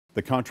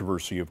The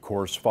controversy, of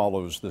course,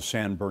 follows the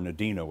San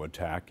Bernardino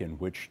attack in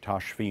which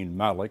Tashfeen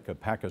Malik, a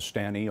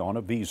Pakistani on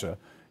a visa,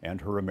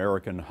 and her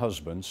American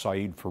husband,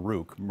 Saeed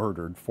Farouk,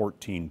 murdered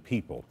 14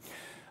 people.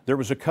 There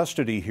was a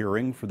custody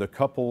hearing for the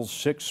couple's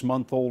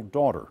 6-month-old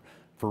daughter.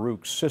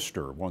 Farouk's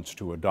sister wants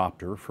to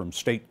adopt her from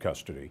state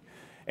custody.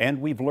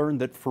 And we've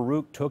learned that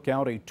Farouk took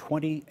out a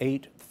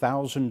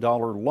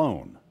 $28,000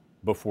 loan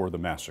before the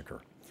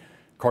massacre.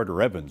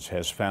 Carter Evans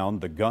has found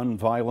the gun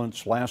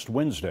violence last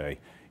Wednesday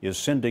is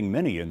sending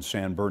many in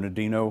San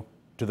Bernardino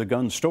to the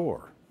gun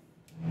store.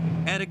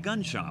 At a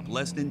gun shop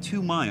less than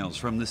 2 miles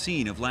from the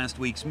scene of last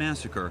week's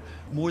massacre,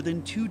 more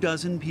than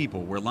 24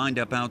 people were lined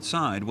up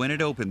outside when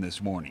it opened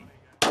this morning.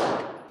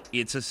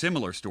 It's a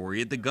similar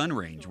story at the gun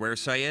range where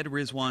Syed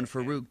Rizwan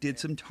Farouk did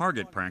some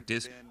target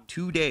practice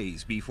 2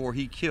 days before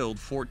he killed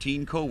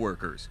 14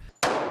 co-workers.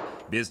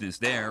 Business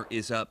there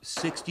is up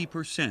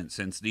 60%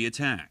 since the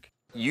attack.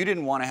 You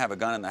didn't want to have a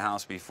gun in the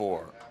house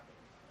before.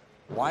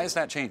 Why has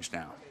that changed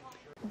now?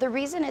 The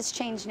reason it's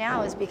changed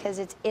now is because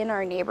it's in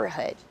our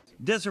neighborhood.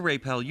 Desiree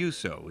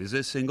Paluso is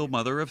a single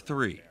mother of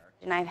 3.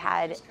 And I've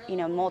had,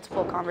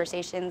 multiple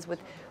conversations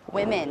with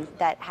women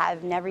that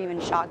have never even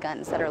shot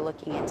guns that are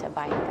looking into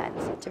buying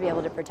guns to be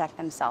able to protect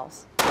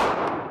themselves.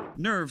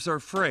 Nerves are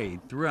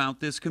frayed throughout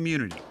this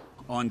community.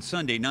 On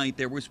Sunday night,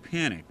 there was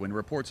panic when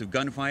reports of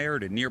gunfire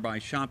at a nearby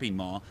shopping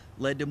mall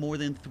led to more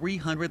than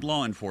 300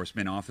 law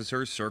enforcement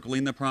officers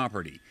circling the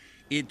property.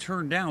 It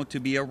turned out to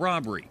be a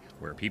robbery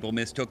where people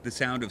mistook the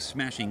sound of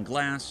smashing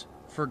glass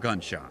for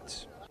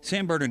gunshots.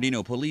 San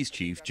Bernardino Police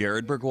Chief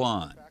Jared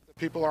Berguan.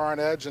 People are on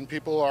edge and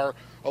people are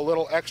a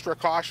little extra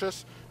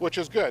cautious, which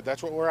is good.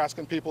 That's what we're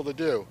asking people to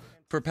do.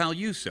 For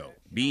Paluso,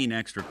 being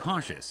extra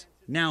cautious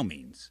now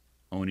means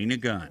owning a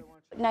gun.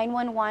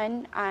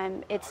 911,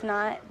 it's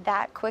not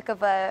that quick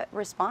of a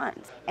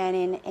response. And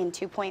in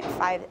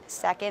 2.5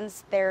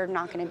 seconds, they're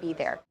not going to be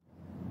there.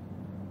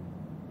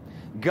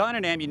 Gun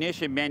and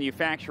ammunition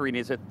manufacturing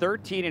is a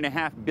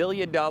 $13.5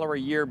 billion a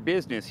year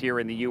business here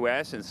in the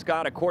U.S. And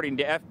Scott, according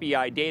to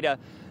FBI data,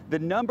 the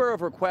number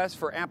of requests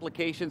for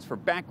applications for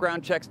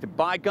background checks to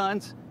buy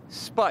guns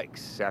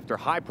spikes after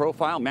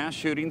high-profile mass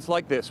shootings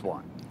like this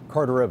one.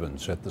 Carter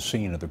Evans at the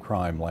scene of the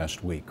crime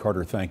last week.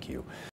 Carter, thank you.